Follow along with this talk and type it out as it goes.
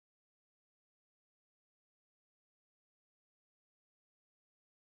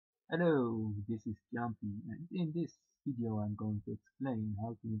Hello, this is Jumpy, and in this video I'm going to explain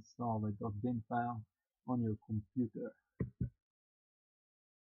how to install a .bin file on your computer.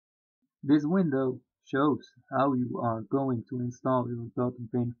 This window shows how you are going to install your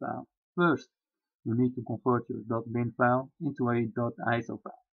 .bin file. First, you need to convert your .bin file into a .iso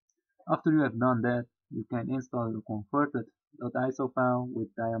file. After you have done that, you can install your converted .iso file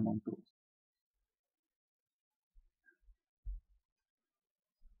with Daemon-tools.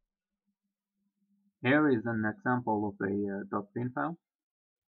 Here is an example of a .bin file.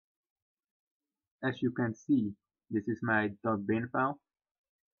 As you can see, this is my .bin file.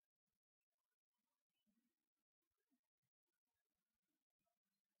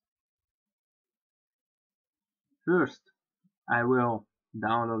 First, I will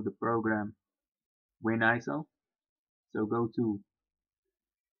download the program WinISO. So go to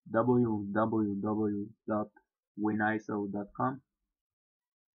www.winiso.com.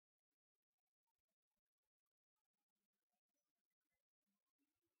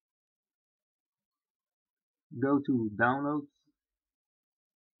 Go to Downloads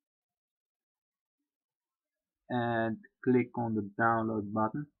and click on the download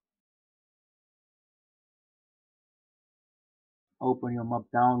button. Open your map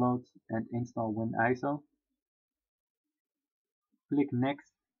downloads and install WinISO. Click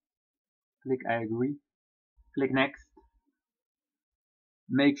Next. Click I agree. Click Next.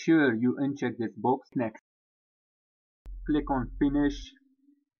 Make sure you uncheck this box. Next. Click on Finish.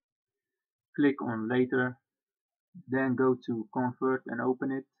 Click on Later. Then go to Convert and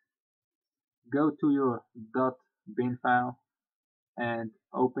open it. Go to your .bin file and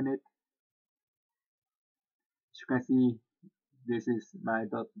open it. As you can see, this is my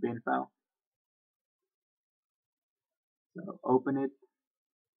 .bin file. So open it.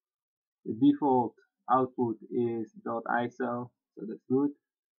 The default output is .iso, so that's good.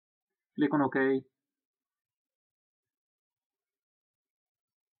 Click on OK.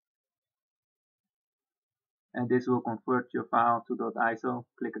 And this will convert your file to .iso.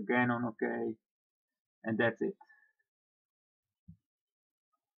 Click again on OK. And that's it.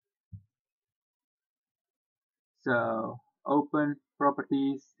 So open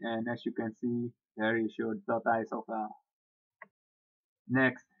properties, and as you can see, there is your .iso file.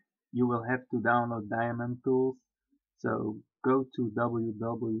 Next, you will have to download Daemon-tools. So go to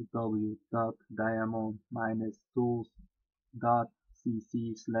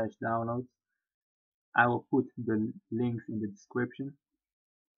www.daemon-tools.cc/downloads. I will put the links in the description.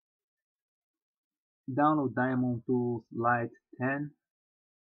 Download Daemon-tools Lite 10.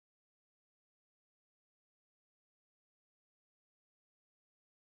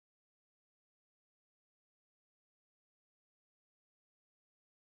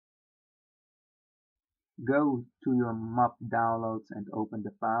 Go to your map downloads and open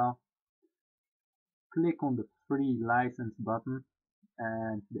the file. Click on the free license button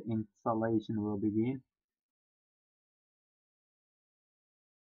and the installation will begin.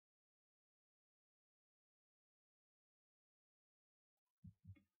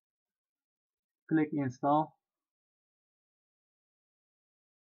 Click install.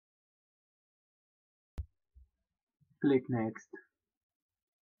 Click next.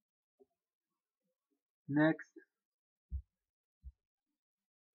 Next.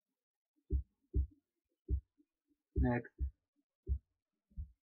 Next.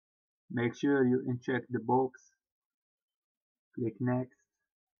 Make sure you uncheck the box. Click next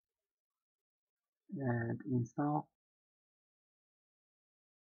and install.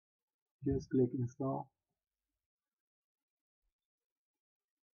 Just click install.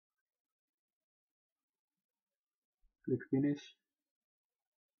 Click finish.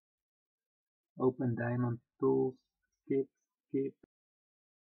 Open Daemon-tools. Skip.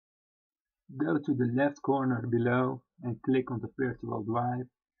 Go to the left corner below and click on the virtual drive.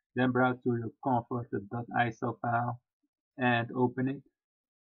 Then browse to your converted .iso file and open it.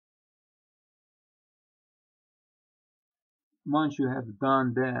 Once you have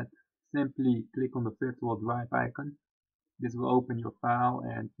done that, simply click on the virtual drive icon. This will open your file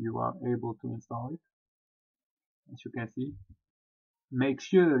and you are able to install it, as you can see. Make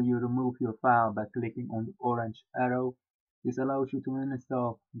sure you remove your file by clicking on the orange arrow. This allows you to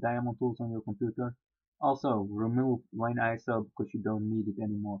uninstall Daemon-tools on your computer. Also, remove WinISO because you don't need it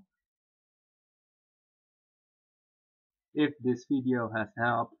anymore. If this video has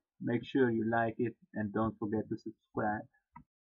helped, make sure you like it and don't forget to subscribe.